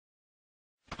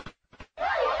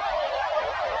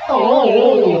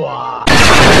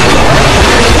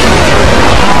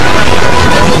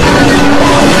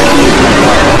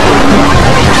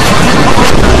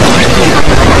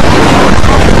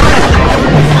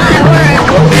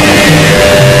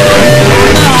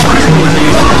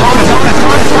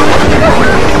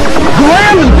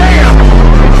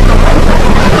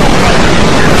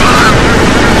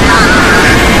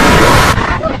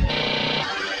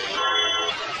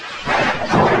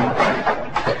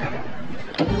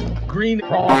Green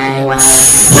frog.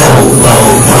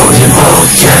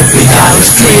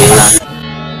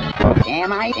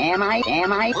 Am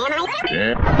I?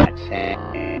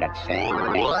 That's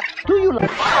Do you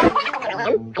like?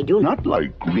 I do not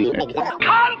like green eggs.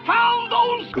 Confound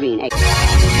those Green eggs.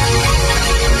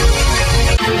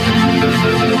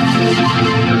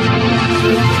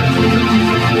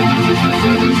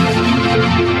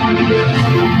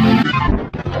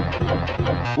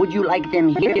 Would you like them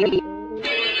here?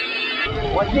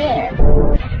 Or there?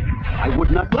 I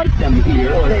would not like them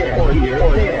here or there or here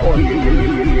or there or here or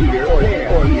here or there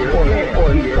or here or there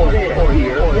or here or there or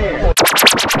here or there.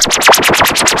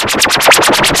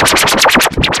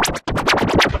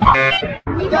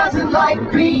 He doesn't like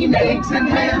green eggs and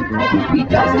ham. He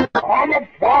doesn't. I'm a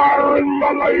fire in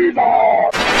the laser.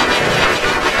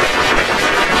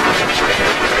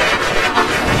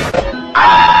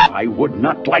 I would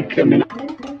not like them in.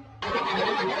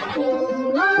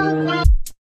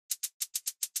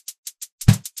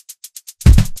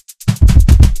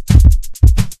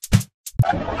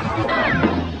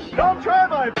 Don't try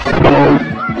my.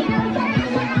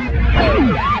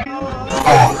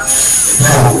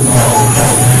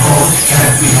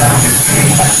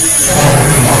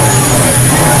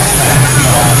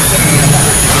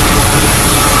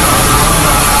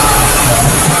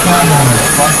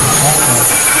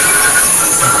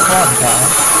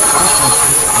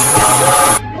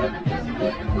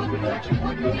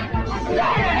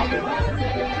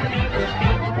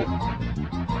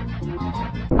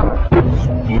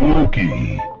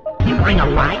 Spooky. You bring a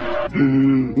light?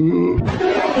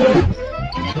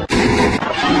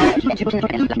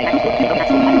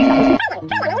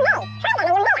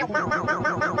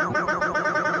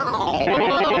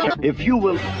 If you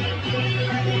will.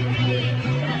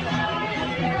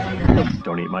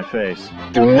 Don't eat my face.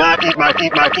 Do not eat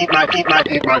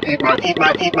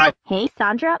my. Hey,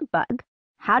 Sandra Bug.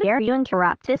 How dare you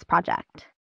interrupt this project?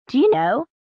 Do you know,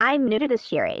 I'm new to this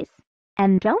series.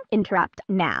 And don't interrupt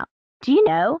now. Do you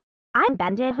know, I'm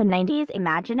Bandit90's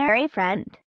imaginary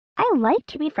friend. I like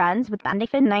to be friends with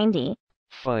Bandit90.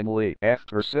 Finally,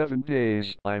 after 7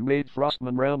 days, I made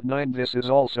Frostman Round 9. This is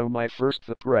also my first.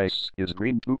 The price is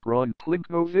Green Pooper on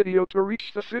Plinko video to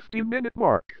reach the 50-minute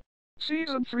mark.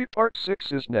 Season 3 Part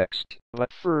 6 is next,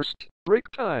 but first, break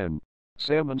time.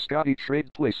 Sam and Scotty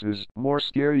trade places, more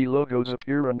scary logos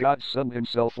appear, and Godson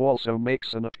himself also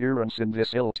makes an appearance in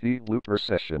this LT blooper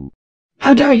session.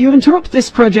 How dare you interrupt this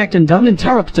project and don't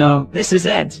interrupt, though. This is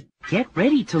Ed. Get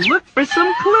ready to look for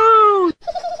some clues!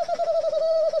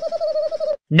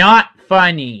 Not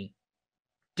funny.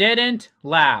 Didn't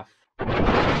laugh.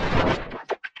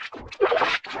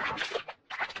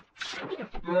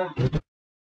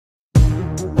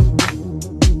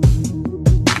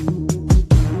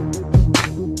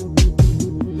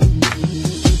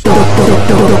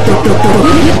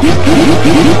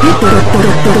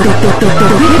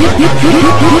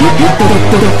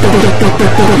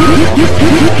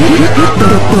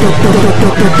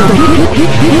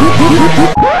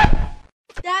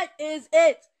 That is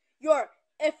it! You're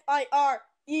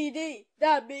F-I-R-E-D.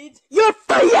 That means you're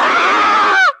fired!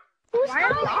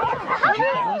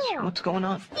 What's going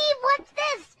on? Steve, what's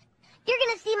this? You're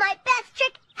gonna see my best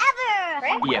trick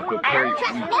ever! Yeah, but Perry...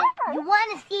 Trust me, you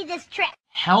wanna see this trick.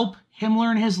 Help him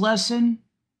learn his lesson?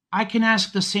 I can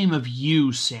ask the same of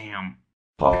you, Sam.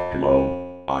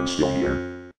 Hello, I'm still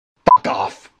here. Fuck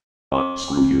off.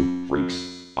 Screw you, freaks.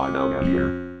 I'm out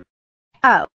here.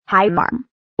 Oh, hi, Mom.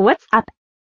 What's up?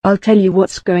 I'll tell you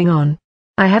what's going on.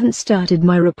 I haven't started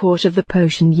my report of the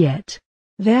potion yet.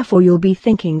 Therefore you'll be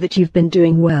thinking that you've been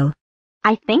doing well.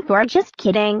 I think we're just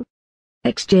kidding.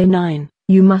 XJ9,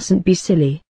 you mustn't be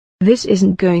silly. This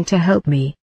isn't going to help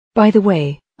me. By the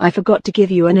way, I forgot to give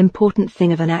you an important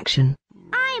thing of an action.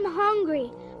 I'm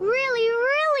hungry.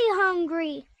 Really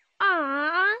hungry.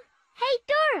 Aww. Hey,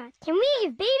 Dora, can we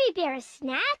give Baby Bear a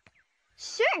snack?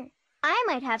 Sure. I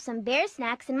might have some bear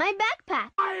snacks in my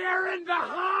backpack. Fire in the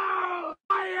house!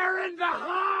 Fire in the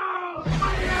house!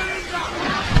 Fire in the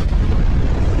house!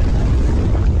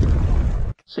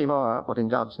 Seymour, what in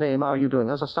God's name are you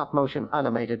doing as a stop-motion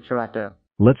animated character?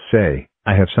 Let's say,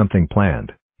 I have something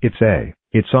planned.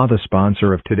 It saw the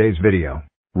sponsor of today's video,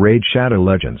 Raid Shadow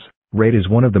Legends. Raid is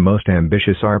one of the most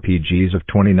ambitious RPGs of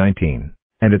 2019,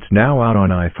 and it's now out on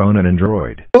iPhone and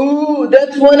Android. Ooh,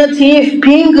 that's one of TF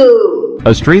Pingu!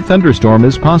 A stray thunderstorm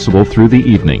is possible through the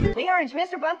evening. The Orange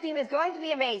Mr. Bump team is going to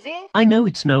be amazing. I know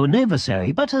it's no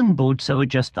anniversary, but I'm bored, so I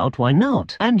just thought why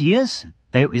not? And yes,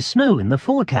 there is snow in the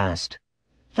forecast.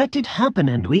 That did happen,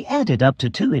 and we added up to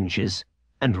 2 inches.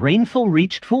 And rainfall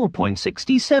reached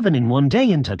 4.67 in one day,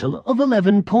 in total of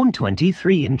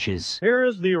 11.23 inches. Here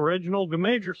is the original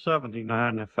Major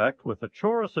 79 effect with a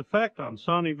chorus effect on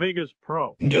Sony Vegas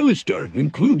Pro. Dellistar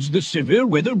includes the severe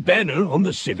weather banner on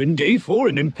the 7-day for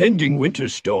an impending winter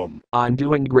storm. I'm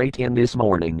doing great in this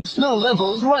morning. Snow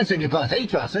levels rising above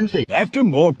 8,000 feet. After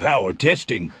more power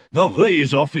testing, the Ray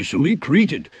is officially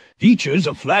created. Features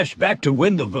a flashback to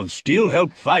when the Valve still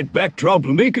helped fight back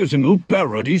troublemakers and loot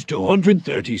parodies to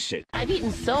 136. I've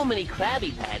eaten so many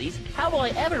Krabby Patties, how will I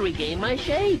ever regain my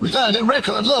shape? We found a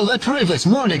record low the previous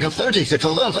morning of 36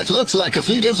 love. It looks like a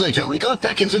few days later we got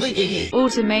back into the EE.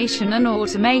 Automation and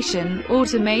automation,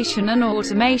 automation and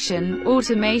automation,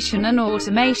 automation and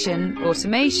automation,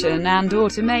 automation and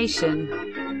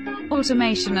automation,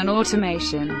 automation and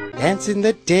automation. Dancing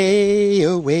the day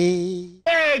away.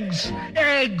 Eggs!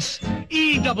 Eggs!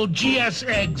 E-double-G-S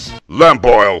eggs! Lamp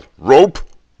oil, rope,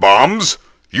 bombs?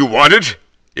 You want it?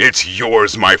 It's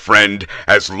yours, my friend,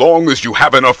 as long as you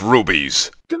have enough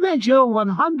rubies. Dimension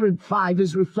 105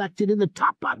 is reflected in the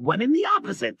top, but when in the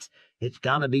opposite, it's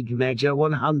gonna be Dimension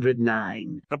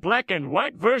 109. The black and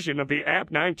white version of the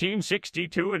app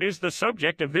 1962, and is the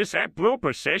subject of this app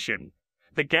blooper session.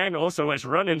 The gang also has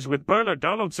run-ins with Bernard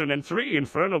Donaldson and 3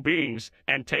 infernal beings,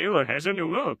 and Taylor has a new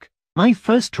look. My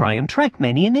first try on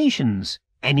Trackmania Nations.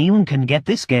 Anyone can get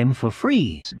this game for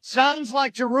free. Sounds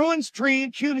like Jeroen's tree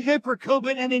in Q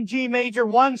Hypercubit and in G major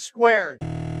 1 squared.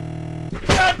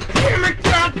 God damn it!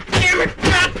 God damn it!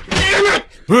 God damn it!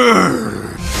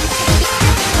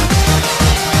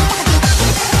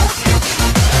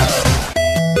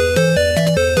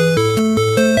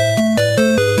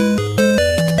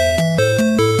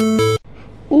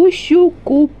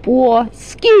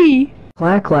 Ushukupo-ski.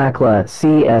 Clack-clack-la,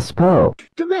 C-S-po.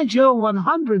 Dimension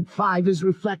 105 is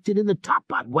reflected in the top,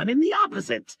 but when in the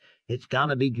opposite, it's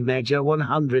gonna be Dimension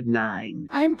 109.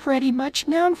 I'm pretty much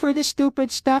known for the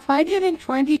stupid stuff I did in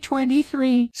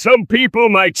 2023. Some people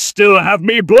might still have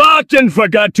me blocked and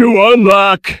forgot to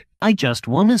unlock. I just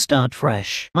wanna start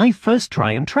fresh. My first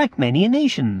try on Trackmania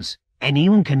Nations.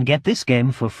 Anyone can get this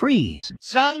game for free.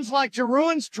 Sounds like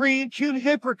Jeroen's tree in Q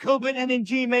Hypercubit and in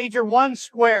G major 1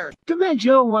 squared.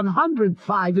 Dimension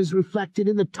 105 is reflected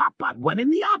in the top, but when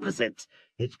in the opposite,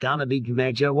 it's gonna be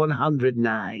Dimension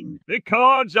 109. The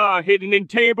cards are hidden in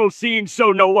table scenes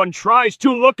so no one tries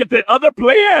to look at the other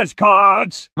player's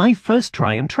cards. My first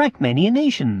try on Trackmania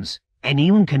Nations.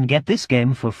 Anyone can get this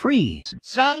game for free.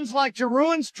 Sounds like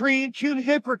Jeroen's tree in Q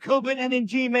Hypercubit and in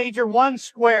G major 1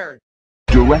 squared.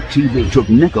 DirecTV took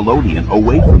Nickelodeon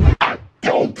away from it.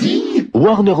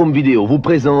 Warner Home Video vous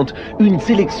présente une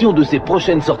sélection de ses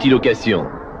prochaines sorties location.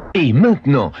 Et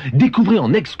maintenant, découvrez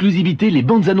en exclusivité les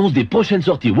bandes annonces des prochaines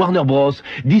sorties Warner Bros.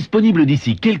 Disponibles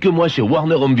d'ici quelques mois chez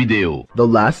Warner Home Video. The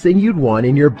last thing you'd want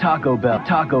in your Taco Bell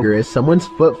is someone's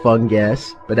foot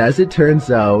fungus, but as it turns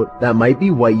out, that might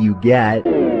be what you get.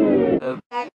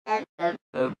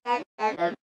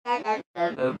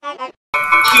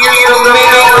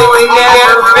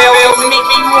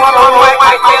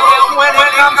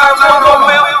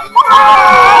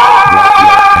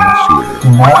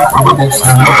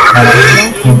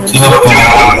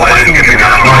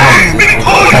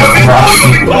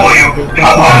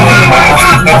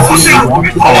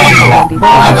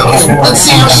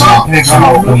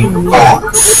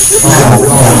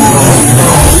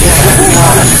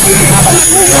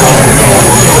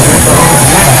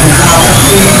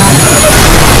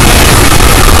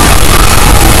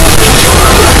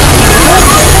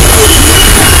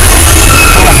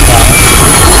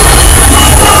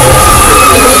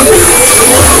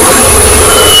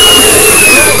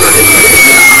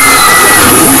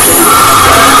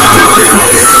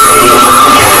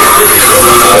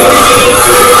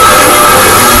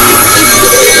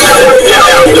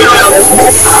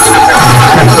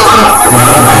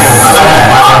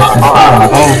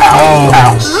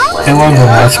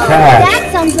 That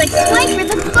sounds like Swiper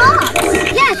the Fox.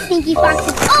 Yeah, Stinky Fox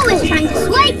is always trying to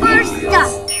swipe our stuff.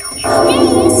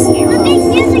 Steve, the big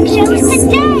music show is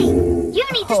today. You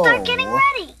need to start getting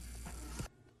ready.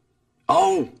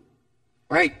 Oh,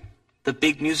 right. The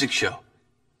big music show.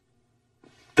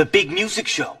 The big music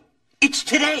show. It's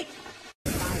today.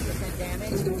 5%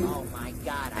 damage? Oh my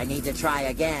god, I need to try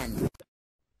again.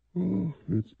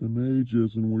 It's been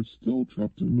ages and we're still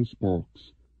trapped in this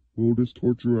box. Will this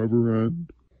torture ever end?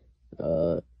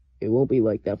 It won't be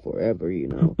like that forever, you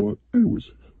know. But anyways,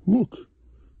 look.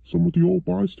 Some of the old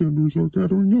bystanders are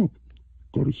gathering up.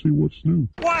 Gotta see what's new.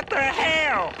 What the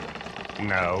hell?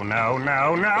 No, no,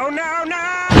 no, no, no,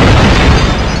 no!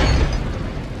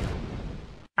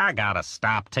 I gotta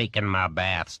stop taking my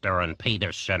baths during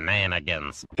Peter's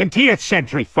shenanigans. Continue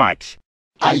sentry fights.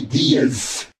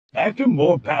 Ideas! After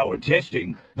more power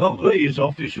testing, the relay is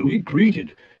officially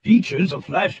greeted. Features a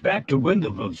flashback to when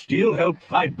the Steel helped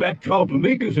fight back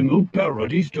troublemakers and loot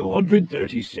parodies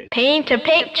 236. Paint a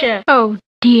picture. Oh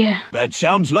dear. That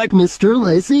sounds like Mr.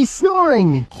 Lazy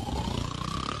snoring.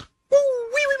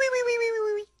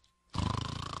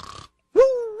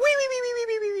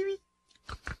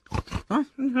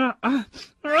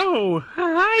 Oh,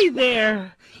 hi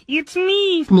there. It's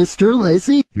me. Mr.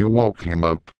 Lazy. You woke him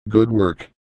up. Good work.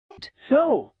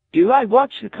 So, do I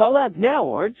watch the collab now,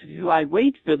 or do I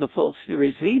wait for the full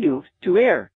series video to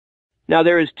air? Now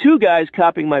there is two guys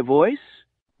copying my voice.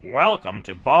 Welcome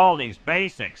to Baldi's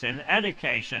Basics in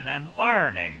Education and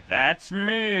Learning. That's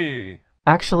me.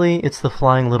 Actually, it's the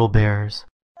Flying Little Bears.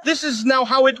 This is now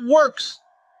how it works.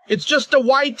 It's just a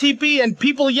YTP and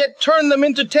people yet turn them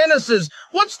into tennises.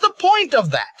 What's the point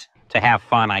of that? To have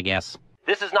fun, I guess.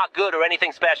 This is not good or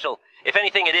anything special. If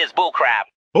anything, it is bullcrap.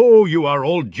 Oh, you are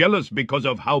all jealous because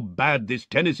of how bad this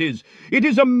tennis is. It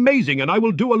is amazing, and I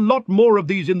will do a lot more of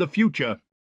these in the future.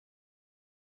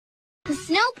 The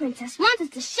Snow Princess wants us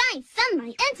to shine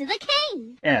sunlight into the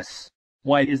cave. S.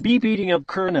 Why is B beating up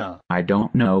Kurna? I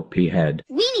don't know, P-head.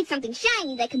 We need something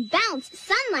shiny that can bounce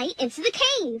sunlight into the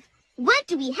cave. What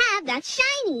do we have that's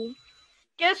shiny?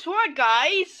 Guess what,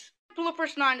 guys?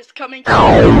 Bloopers 9 is coming.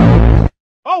 Oh,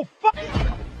 fuck!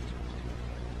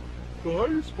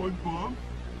 Guys, SpongeBob.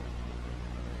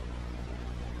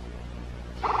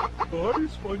 Guys,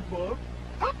 SpongeBob.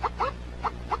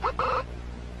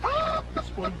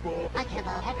 SpongeBob. I can't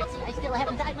have it, I still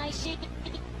haven't dyed my sheet.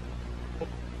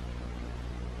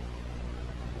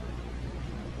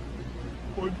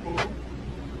 SpongeBob.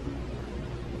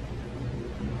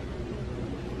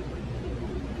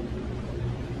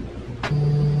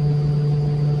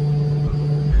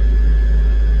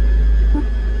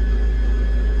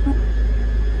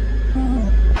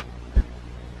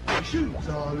 Shoots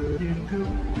all in good.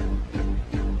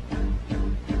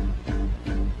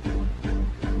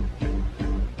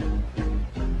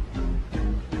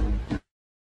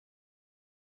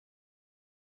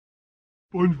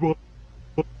 SpongeBob.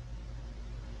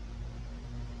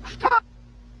 Stop!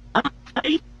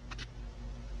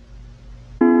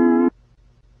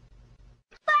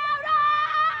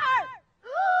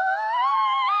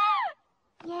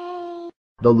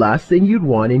 The last thing you'd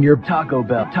want in your Taco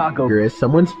Bell is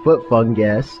someone's foot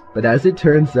fungus, but as it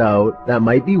turns out, that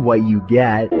might be what you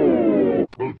get.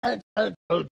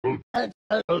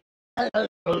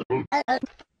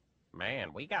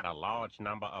 Man, we got a large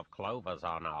number of clovers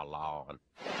on our lawn.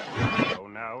 Oh,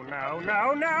 no, no,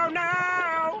 no, no,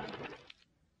 no!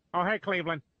 Oh, hey,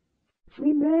 Cleveland.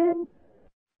 Free man?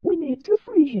 We need to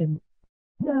free him.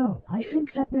 No, I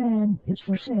think that man is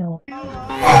for sale.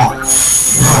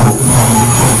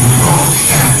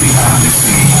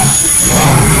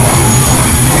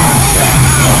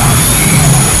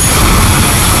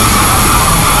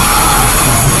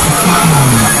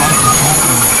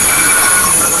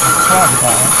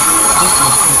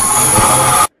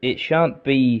 It shan't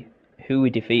be who we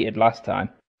defeated last time.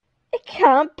 It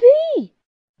can't be.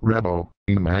 Rebel,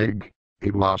 Meg,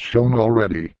 it was shown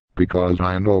already, because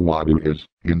I know what it is,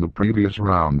 in the previous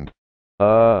round.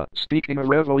 Speaking of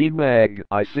Revel Mag,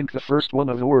 I think the first one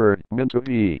of the word meant to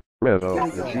be Revel.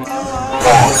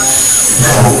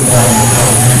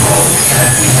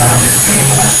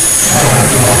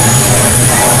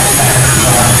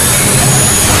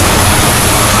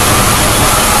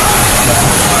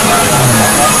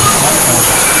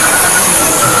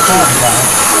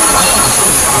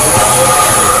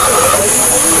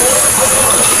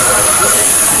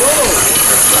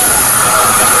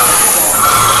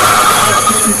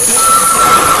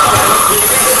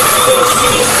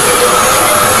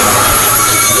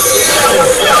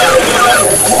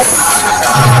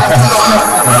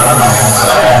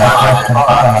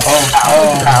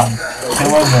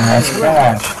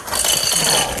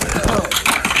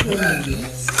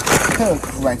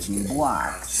 Crunchy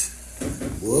blocks.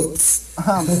 Whoops.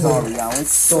 I'm sorry, Alex.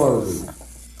 Sorry.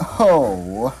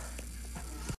 Oh.